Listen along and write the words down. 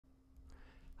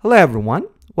Hello everyone,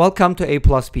 welcome to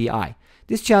aplusbi.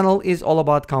 This channel is all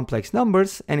about complex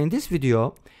numbers, and in this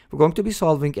video we're going to be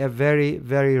solving a very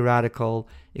radical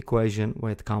equation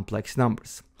with complex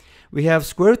numbers. We have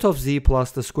square root of z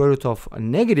plus the square root of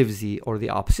negative z, or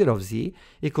the opposite of z,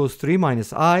 equals 3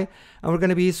 minus I, and we're going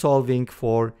to be solving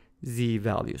for z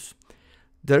values.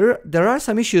 There are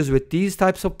some issues with these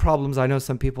types of problems. I know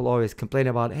some people always complain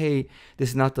about, hey, this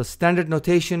is not the standard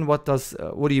notation. What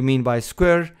do you mean by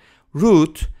square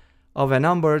root of a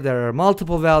number? There are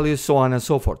multiple values, so on and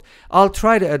so forth. I'll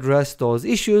try to address those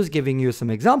issues, giving you some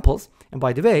examples. And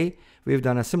by the way, we've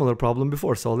done a similar problem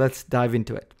before, so let's dive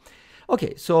into it.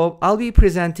 Okay, so I'll be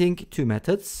presenting two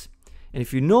methods. And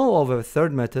if you know of a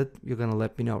third method, you're going to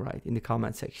let me know, right, in the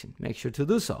comment section. Make sure to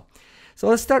do so. So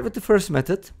let's start with the first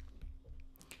method.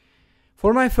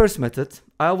 For my first method,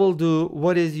 I will do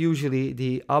what is usually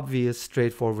the obvious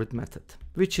straightforward method,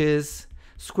 which is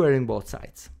squaring both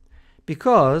sides,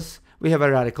 because we have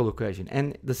a radical equation.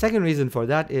 And the second reason for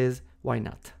that is, why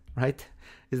not, right?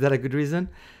 Is that a good reason?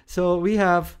 So we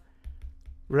have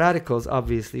radicals,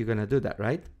 obviously you're going to do that,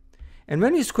 right? And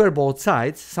when you square both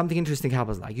sides, something interesting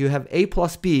happens. Like you have a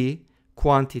plus b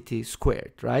quantity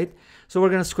squared, right? So we're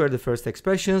going to square the first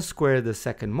expression, square the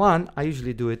second one. I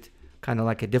usually do it kind of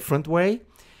like a different way.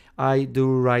 I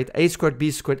do write a squared b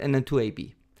squared and then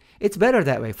 2ab. It's better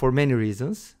that way for many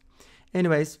reasons.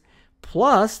 Anyways,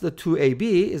 plus the 2ab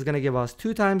is going to give us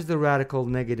 2 times the radical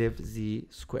negative z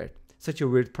squared. Such a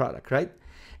weird product, right?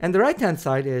 And the right hand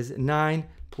side is 9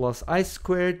 plus I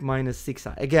squared minus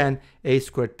 6i. Again, a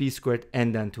squared b squared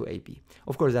and then 2ab.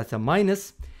 Of course, that's a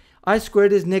minus. I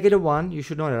squared is -1. You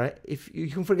should know that, right? If you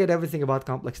can forget everything about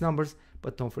complex numbers,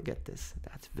 but don't forget this.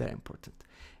 That's very important.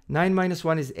 9 minus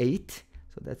 1 is 8.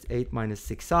 So that's 8 minus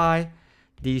 6i.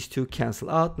 These two cancel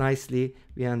out nicely.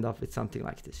 We end up with something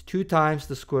like this. 2 times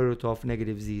the square root of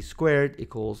negative z squared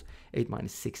equals 8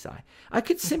 minus 6i. I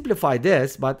could simplify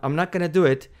this, but I'm not going to do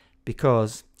it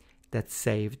because that's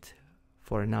saved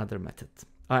for another method.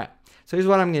 All right. So here's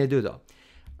what I'm going to do, though.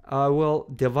 I will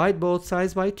divide both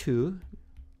sides by 2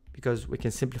 because we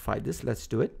can simplify this. Let's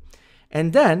do it.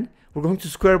 And then we're going to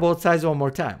square both sides one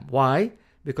more time. Why?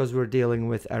 Because we're dealing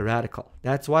with a radical.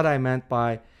 That's what I meant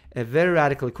by a very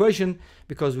radical equation,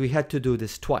 because we had to do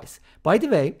this twice. By the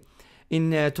way,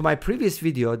 to my previous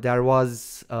video, there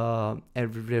was a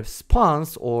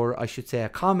response, or I should say a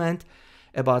comment,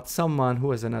 about someone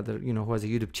who has another, who has a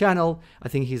YouTube channel. I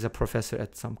think he's a professor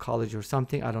at some college or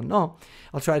something. I don't know.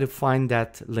 I'll try to find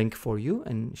that link for you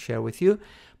and share with you.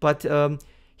 But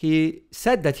he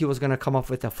said that he was going to come up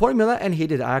with a formula, and he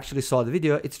did. I actually saw the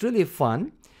video. It's really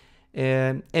fun.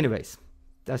 Anyways,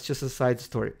 that's just a side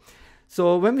story.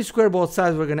 So when we square both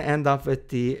sides, we're going to end up with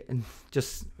the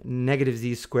just negative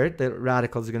z squared. The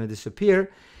radical is going to disappear.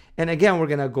 And again, we're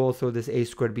going to go through this a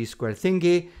squared b squared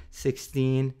thingy.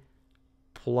 16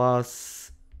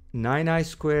 plus 9i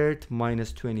squared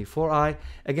minus 24i.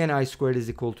 Again, I squared is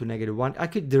equal to -1. I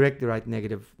could directly write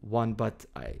 -1, but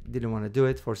I didn't want to do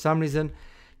it for some reason.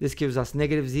 This gives us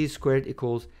negative z squared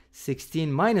equals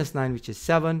 16 minus 9, which is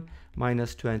 7,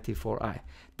 minus 24i.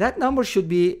 That number should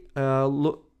be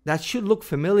that should look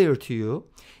familiar to you.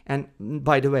 And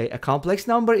by the way, a complex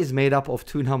number is made up of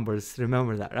 2 numbers.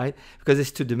 Remember that, right? Because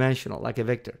it's 2-dimensional, like a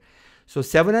vector. So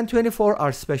 7 and 24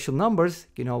 are special numbers.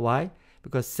 You know why?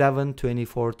 Because 7,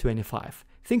 24, 25.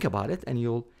 Think about it and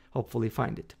you'll hopefully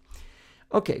find it.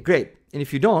 Okay, great. And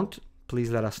if you don't,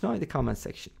 please let us know in the comment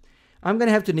section. I'm going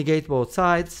to have to negate both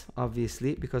sides,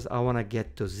 obviously, because I want to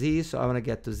get to z. So I want to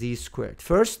get to z squared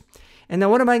first. And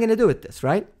then what am I going to do with this,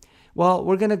 right? Well,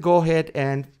 we're going to go ahead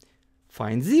and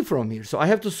find z from here. So I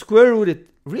have to square root it.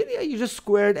 Really? You just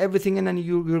squared everything and then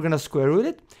you're going to square root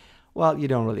it? Well, you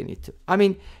don't really need to. I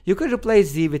mean, you could replace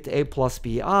z with a plus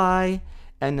bi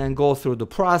and then go through the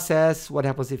process. What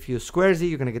happens if you square z?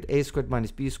 You're going to get a squared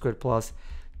minus b squared plus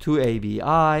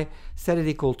 2abi. Set it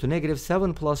equal to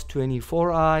 -7 plus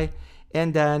 24i.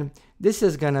 And then this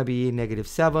is going to be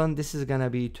 -7. This is going to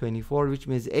be 24, which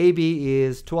means ab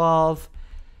is 12.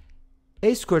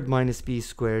 A squared minus b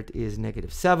squared is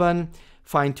 -7.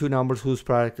 Find 2 numbers whose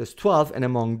product is 12. And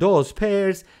among those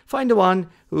pairs, find the one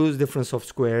whose difference of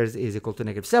squares is equal to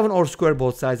 -7, or square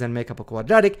both sides and make up a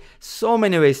quadratic. So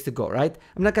many ways to go, right?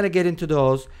 I'm not going to get into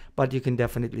those, but you can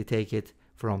definitely take it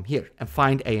from here and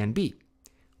find a and b.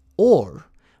 Or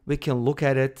we can look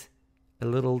at it a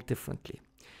little differently,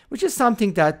 which is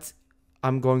something that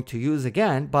I'm going to use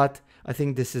again, but I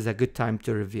think this is a good time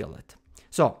to reveal it.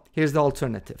 So here's the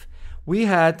alternative. We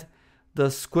had the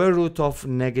square root of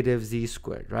negative z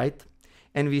squared, right?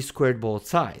 And we squared both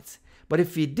sides. But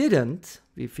if we didn't,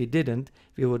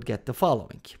 we would get the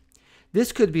following.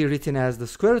 this could be written as the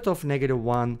square root of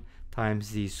 -1 times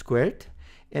z squared,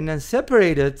 and then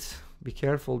separated. Be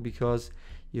careful because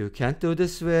you can't do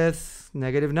this with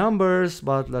negative numbers,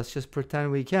 but let's just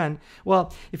pretend we can.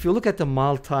 Well, if you look at the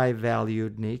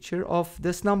multi-valued nature of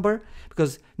this number,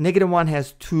 because -1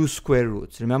 has 2 square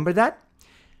roots, remember that?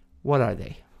 What are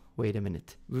they? Wait a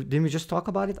minute. Didn't we just talk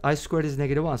about it? I squared is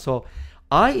 -1. So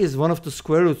I is one of the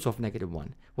square roots of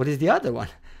 -1. What is the other one?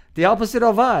 The opposite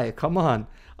of I. Come on.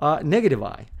 Negative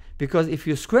I. Because if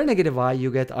you square negative I,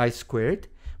 you get I squared,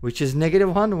 which is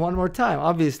 -1 one more time,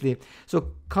 obviously.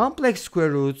 So complex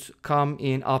square roots come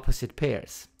in opposite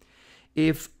pairs.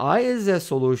 If I is a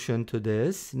solution to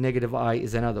this, negative I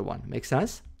is another one. Make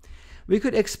sense? We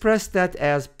could express that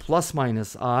as plus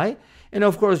minus I, and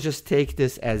of course just take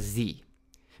this as z,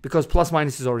 because plus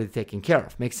minus is already taken care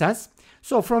of. Make sense?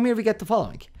 So from here we get the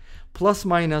following. Plus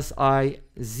minus I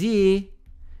z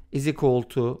is equal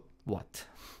to what?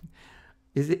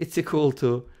 It's equal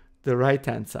to the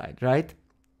right-hand side, right?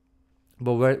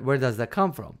 But where does that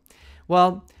come from?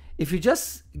 Well, if you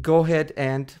just go ahead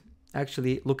and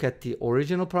actually look at the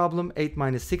original problem, 8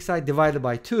 minus 6i divided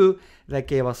by 2, that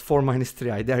gave us 4 minus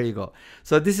 3i. There you go.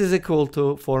 So this is equal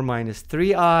to 4 minus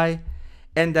 3i.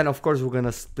 And then, of course, we're going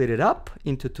to split it up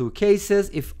into two cases.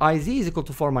 If iz is equal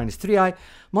to 4 minus 3i,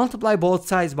 multiply both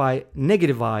sides by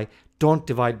negative I. Don't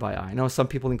divide by I. I know some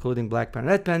people, including Black Pen,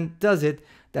 Red Pen, does it.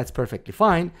 That's perfectly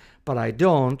fine. But I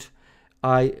don't.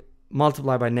 I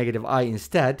multiply by negative I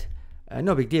instead.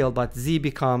 No big deal. But z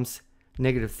becomes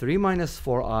negative 3 minus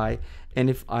 4i. And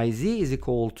if iz is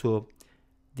equal to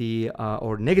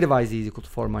or negative iz is equal to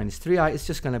 4 minus 3i, it's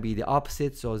just going to be the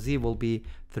opposite. So z will be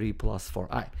 3 plus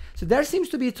 4i. So there seems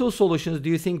to be two solutions. Do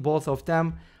you think both of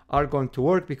them are going to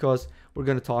work? Because we're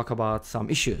going to talk about some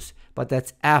issues. But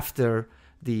that's after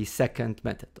the second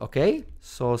method. Okay?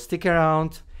 So stick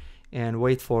around and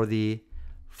wait for the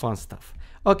fun stuff.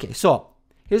 Okay, so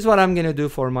here's what I'm going to do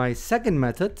for my second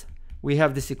method. We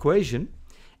have this equation,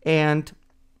 and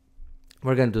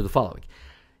we're going to do the following.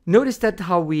 Notice that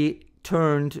how we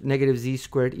turned negative z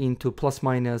squared into plus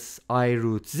minus I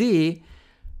root z,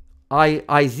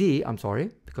 I'm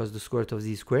sorry, because the square root of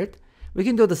z squared. We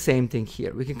can do the same thing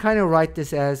here. We can kind of write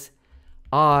this as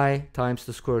I times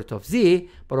the square root of z,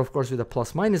 but of course with a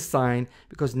plus minus sign,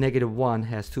 because -1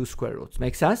 has 2 square roots.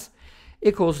 Make sense?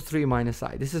 Equals 3 minus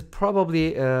I. This is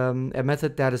probably a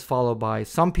method that is followed by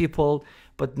some people,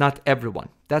 but not everyone.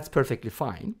 That's perfectly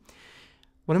fine.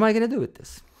 What am I going to do with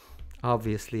this?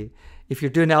 Obviously, if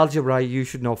you're doing algebra, you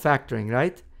should know factoring,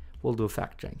 right? We'll do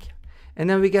factoring. And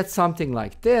then we get something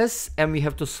like this, and we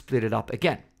have to split it up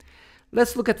again.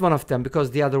 Let's look at one of them, because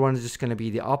the other one is just going to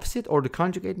be the opposite, or the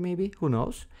conjugate maybe. Who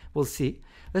knows? We'll see.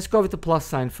 Let's go with the plus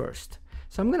sign first.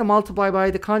 So I'm going to multiply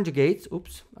by the conjugates.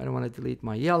 Oops, I don't want to delete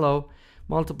my yellow.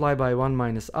 Multiply by 1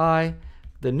 minus I.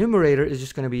 The numerator is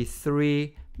just going to be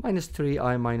 3 minus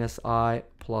 3i minus I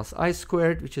plus I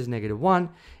squared, which is -1.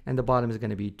 And the bottom is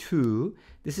going to be 2.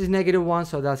 This is -1,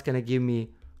 so that's going to give me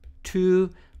 2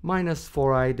 minus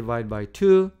 4i divided by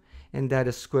 2. And that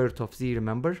is square root of z,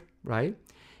 remember, right?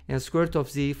 And square root of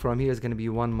z from here is going to be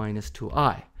 1 minus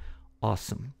 2i.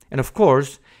 Awesome. And of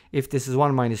course, if this is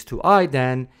 1 minus 2i,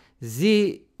 then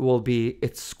z will be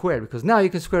its square, because now you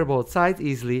can square both sides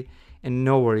easily, and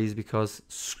no worries, because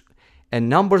a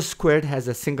number squared has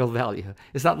a single value.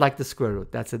 It's not like the square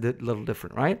root. That's a little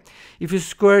different, right? If you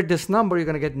square this number, you're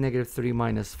going to get -3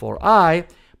 minus 4i.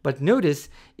 But notice,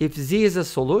 if z is a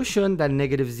solution, then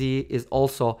 -z is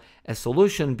also a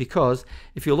solution, because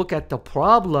if you look at the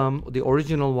problem, the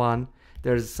original one,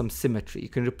 there's some symmetry. You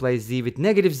can replace z with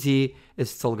 -z,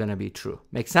 it's still going to be true.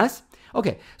 Make sense?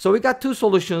 Okay, so we got two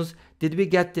solutions. Did we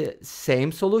get the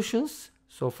same solutions?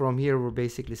 So from here, we're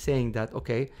basically saying that,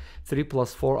 okay, 3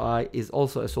 plus 4i is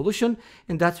also a solution,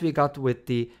 and that's what we got with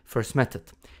the first method.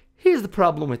 Here's the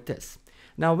problem with this.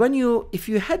 Now, if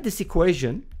you had this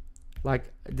equation, like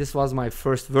this was my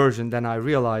first version, then I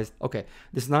realized, okay,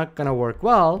 this is not going to work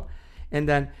well. And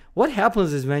then what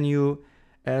happens is when you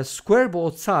square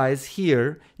both sides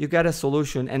here, you get a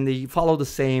solution, and they follow the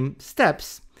same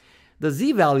steps. The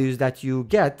z values that you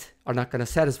get are not going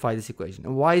to satisfy this equation.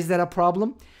 And why is that a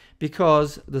problem?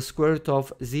 Because the square root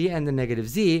of z and the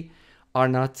 -z are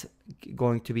not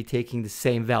going to be taking the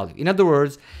same value. In other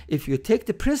words, if you take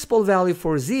the principal value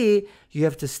for z, you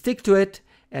have to stick to it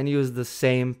and use the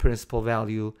same principal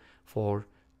value for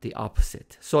the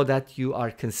opposite, so that you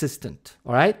are consistent.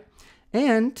 All right?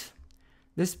 And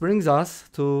this brings us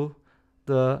to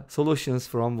the solutions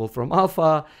from Wolfram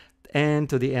Alpha and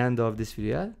to the end of this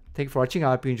video. Thank you for watching.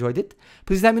 I hope you enjoyed it.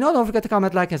 Please let me know. Don't forget to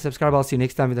comment, like, and subscribe. I'll see you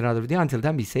next time with another video. Until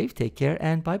then, be safe, take care,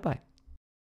 and bye-bye.